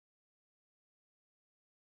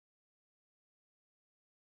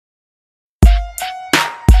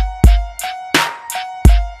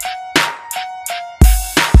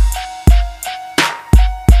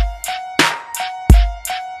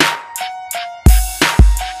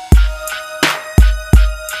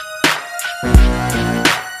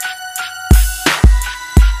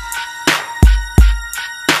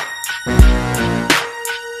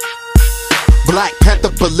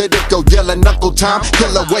time.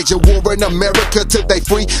 Killer wage a war in America till they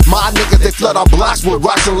free. My niggas, they flood our blocks with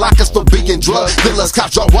rocks and lock us for being drugs. Dealers,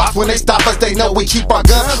 cops drop rocks when they stop us, they know we keep our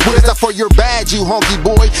guns. What is that for your badge, you honky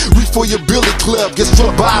boy? Reach for your Billy Club, get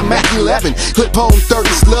struck by a Mac 11. Clip on 30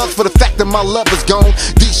 slugs for the fact that my love is gone.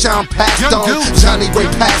 D-Sean passed on, Johnny Ray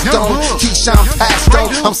passed on, Keyshawn passed on.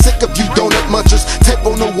 I'm sick of you donut munchers, tape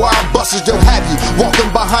on the wire busters. They'll have you walking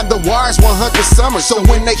behind the wires 100 summers. So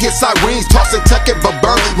when they hit sirens, toss and tuck it but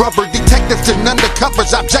burn. Rubber detectives and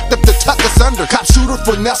undercovers, objective to tuck us under. Cop shooter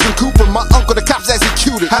for Nelson Cooper, my uncle the cops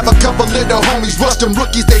executed. Have a couple little homies, rush them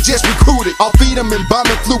rookies they just recruited. I'll feed them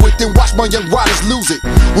embalming fluid, then watch my young riders lose it.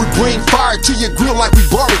 We bring fire to your grill like we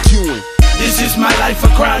barbecuing. This is my life a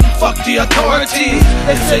crime, fuck the authority.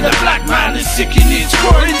 They say the black man is sick, he needs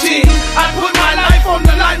quarantine. I put my life on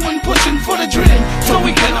the line when pushing for the dream, so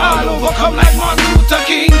we can all overcome like Martin Luther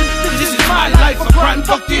King. This is my life a crime,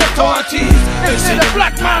 fuck the authorities. They say the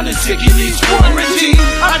black man is sick, he needs quarantine.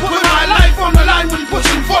 I put my life on the line when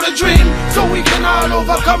pushing for the dream, so we can all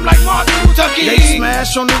overcome like Martin Luther King. They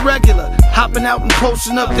smash on the regular, hopping out and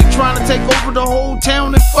posting up. They trying to take over the whole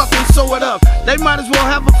town and fucking sew it up. They might as well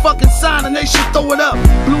have a fucking sign and they should throw it up.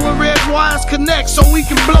 Blue and red wires connect so we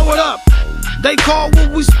can blow it up. They call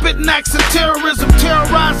what we spittin' acts of terrorism,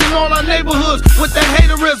 terrorizing all our neighborhoods with that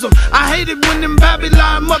haterism. I hate it when them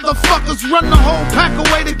Babylon motherfuckers run the whole pack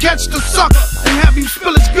away to catch the sucker and have him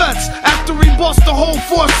spill his guts after he bust the whole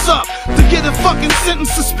force up to get a fucking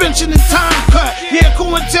sentence, suspension, and time cut. Yeah,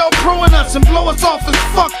 COINTELPRO and us and blow us off as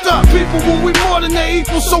fucked up people when we more than they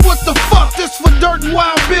equal. So what the fuck? This for Dirt and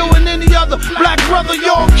Wild Bill and any other black brother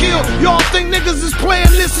y'all kill. Y'all think niggas is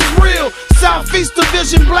playing? This is real. Southeast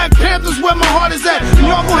Division, Black Panthers, where my heart is at.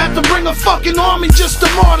 Y'all gon' have to bring a fucking army just to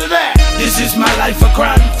martyr that. This is my life a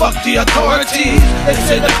crime, fuck the authorities. They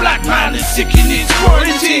say the black man is sick, he needs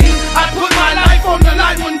quarantine. I put my life on the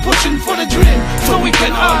line when pushing for the dream, so we can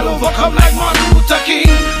all overcome like Martin Luther King.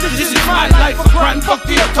 This is my life a crime, fuck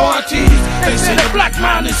the authorities. They say the black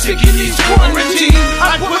man is sick, he needs quarantine.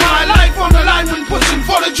 I put my life on the line when pushing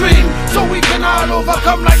for the dream, so we can all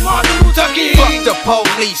overcome like Martin Luther King. Fuck the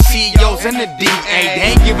police, CEOs and the DA.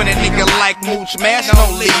 They ain't giving a nigga like Mooch, man, no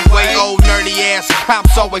leeway. Old nerdy ass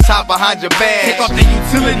cops always hide behind your badge. Take off the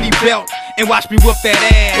utility belt and watch me whoop that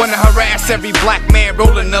ass. Wanna harass every black man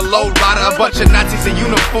rolling the low rider. A bunch of Nazis in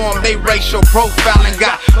uniform, they racial profiling.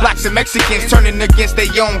 Got blacks and Mexicans turning against their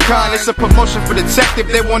own kind. It's a promotion for detective,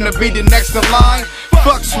 they wanna be the next in line.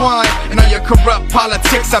 Fuck swine and all your corrupt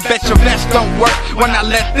politics. I bet your vest don't work when I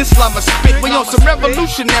let this llama spit. We on some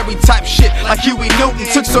revolutionary type shit like Huey Newton.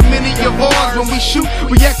 Took so many of ours, when we shoot,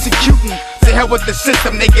 we executing. To hell with the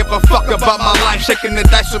system, they give a fuck about my life. Shaking the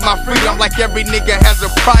dice with my freedom like every nigga has a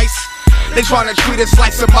price. They tryna treat us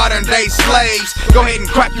like some modern day slaves. Go ahead and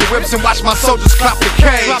crack your whips and watch my soldiers clap the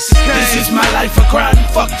case. This is my life a crime,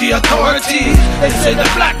 fuck the authorities. They say the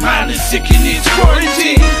black man is sick, he needs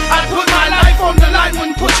quarantine. I put my life on the line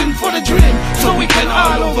when pushing for the dream, so we can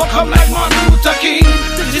all overcome like Martin Luther King.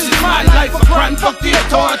 This is my life a crime, fuck the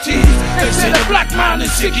authorities. They say the black man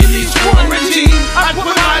is sick, he needs quarantine. I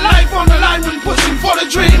put my life on the line when pushing for the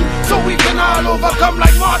dream, so we can all overcome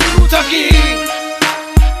like Martin Luther King.